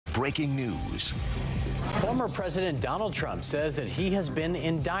breaking news. Former President Donald Trump says that he has been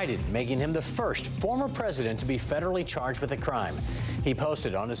indicted, making him the first former president to be federally charged with a crime. He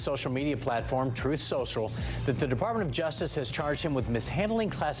posted on his social media platform, Truth Social, that the Department of Justice has charged him with mishandling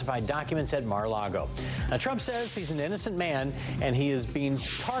classified documents at Mar-a-Lago. Now, Trump says he's an innocent man and he is being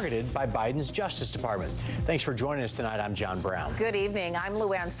targeted by Biden's Justice Department. Thanks for joining us tonight. I'm John Brown. Good evening. I'm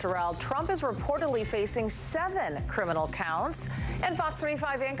Luann Sorrell. Trump is reportedly facing 7 criminal counts. And Fox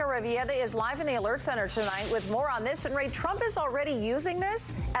 35 anchor Ravieta is live in the Alert Center tonight with more on this. And Ray, Trump is already using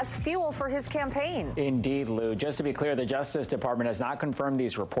this as fuel for his campaign. Indeed, Lou. Just to be clear, the Justice Department has not confirmed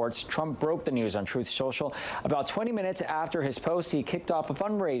these reports. Trump broke the news on Truth Social. About 20 minutes after his post, he kicked off a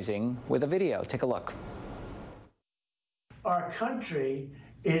fundraising with a video. Take a look. Our country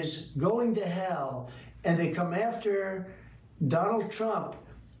is going to hell, and they come after Donald Trump,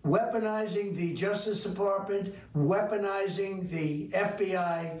 weaponizing the Justice Department, weaponizing the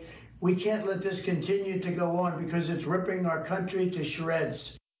FBI. We can't let this continue to go on because it's ripping our country to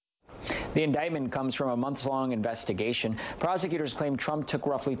shreds. The indictment comes from a months-long investigation. Prosecutors claim Trump took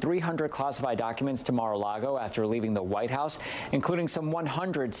roughly 300 classified documents to Mar-a-Lago after leaving the White House, including some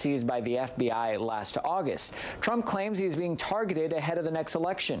 100 seized by the FBI last August. Trump claims he is being targeted ahead of the next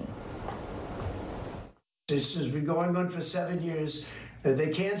election. This has been going on for 7 years.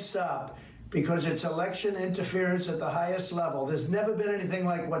 They can't stop because it's election interference at the highest level. There's never been anything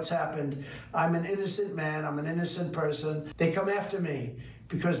like what's happened. I'm an innocent man. I'm an innocent person. They come after me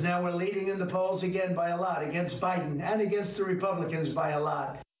because now we're leading in the polls again by a lot, against Biden and against the Republicans by a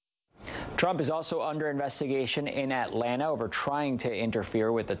lot. Trump is also under investigation in Atlanta over trying to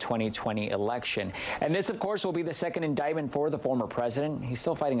interfere with the 2020 election. And this, of course, will be the second indictment for the former president. He's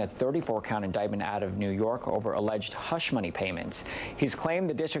still fighting a 34-count indictment out of New York over alleged hush money payments. He's claimed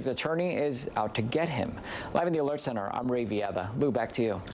the district attorney is out to get him. Live in the Alert Center, I'm Ray Vieta. Lou, back to you.